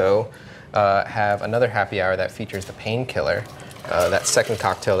also have another happy hour that features the Painkiller. That second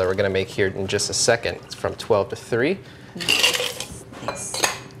cocktail that we're going to make here in just a second. It's from 12 to 3. Nice.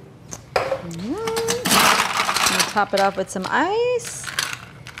 I'm gonna top it off with some ice.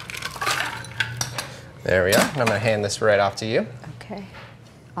 There we are. And I'm going to hand this right off to you. Okay.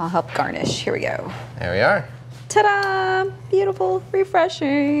 I'll help garnish. Here we go. There we are. Ta-da! Beautiful,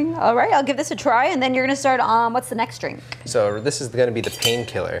 refreshing. All right, I'll give this a try, and then you're gonna start on, what's the next drink? So this is gonna be the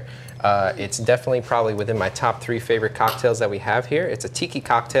Painkiller. It's definitely probably within my top 3 favorite cocktails that we have here. It's a tiki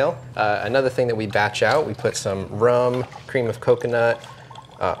cocktail. Another thing that we batch out, we put some rum, cream of coconut,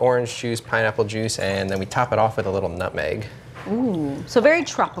 orange juice, pineapple juice, and then we top it off with a little nutmeg. Ooh, so very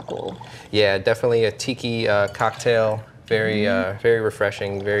tropical. Yeah, definitely a tiki cocktail. Very, very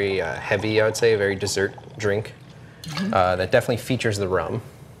refreshing, very heavy, I would say, a very dessert drink. That definitely features the rum.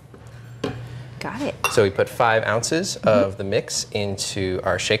 Got it. So we put 5 ounces of the mix into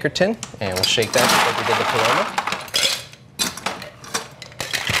our shaker tin, and we'll shake that just like we did the Paloma.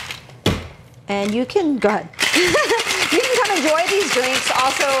 And you can, go ahead. You can come enjoy these drinks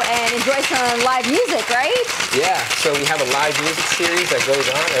also and enjoy some live music, right? Yeah, so we have a live music series that goes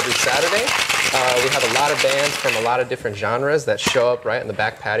on every Saturday. We have a lot of bands from a lot of different genres that show up right in the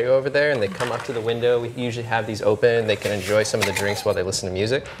back patio over there, and they come up to the window. We usually have these open. They can enjoy some of the drinks while they listen to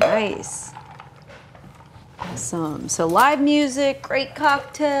music. Nice. Awesome. So live music, great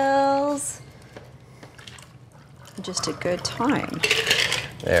cocktails. Just a good time.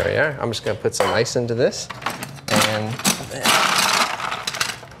 There we are. I'm just going to put some ice into this.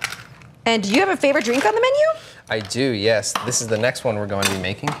 And do you have a favorite drink on the menu? I do, yes. This is the next one we're going to be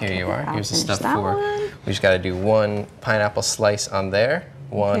making. Here you are. Here's the stuff for. We just got to do 1 pineapple slice on there,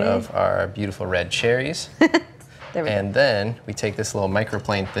 1 of our beautiful red cherries. And then we take this little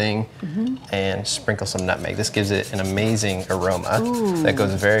microplane thing and sprinkle some nutmeg. This gives it an amazing aroma that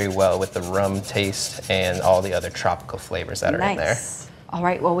goes very well with the rum taste and all the other tropical flavors that are in there. All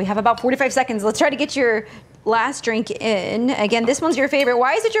right, well, we have about 45 seconds. Let's try to get your last drink in. Again, this one's your favorite.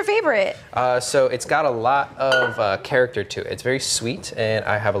 Why is it your favorite? So it's got a lot of character to it. It's very sweet, and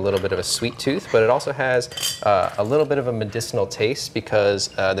I have a little bit of a sweet tooth, but it also has a little bit of a medicinal taste because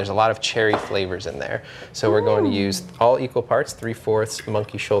there's a lot of cherry flavors in there. So we're going to use all equal parts, 3/4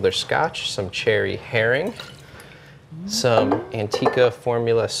 monkey shoulder scotch, some cherry herring, some Antica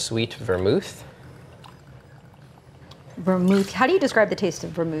Formula sweet vermouth. Vermouth. How do you describe the taste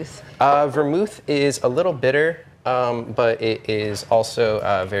of vermouth? Vermouth is a little bitter, but it is also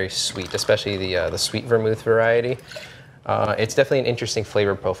very sweet, especially the sweet vermouth variety. It's definitely an interesting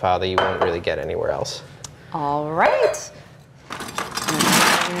flavor profile that you won't really get anywhere else. All right.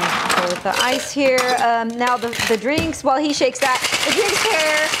 With the ice here. Now the drinks, while he shakes that, The drinks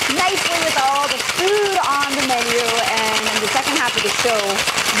pair nicely with all the food on the menu, and in the second half of the show,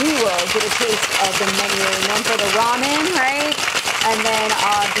 we will get a taste of the menu, known for the ramen, right? And then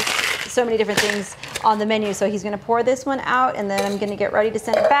just so many different things on the menu. So he's gonna pour this one out, and then I'm gonna get ready to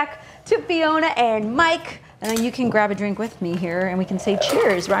send it back to Fiona and Mike, and then you can grab a drink with me here, and we can say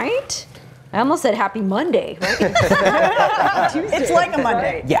cheers, right? I almost said happy Monday, right? It's like a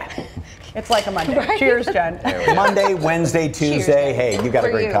Monday. Yeah. It's like a Monday. Right? Cheers, Jen. Monday, Wednesday, Tuesday. Hey, you got a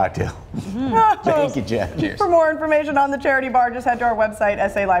For great you. cocktail. Thank you, Jen. Cheers. For more information on the Charity Bar, just head to our website,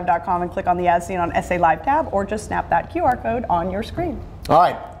 salive.com, and click on the As Seen on SA Live tab, or just snap that QR code on your screen. All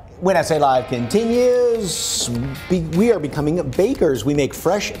right. When SA Live continues, we are becoming bakers. We make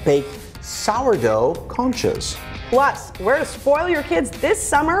fresh baked sourdough conchas. Plus, where to spoil your kids this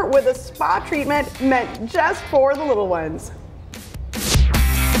summer with a spa treatment meant just for the little ones.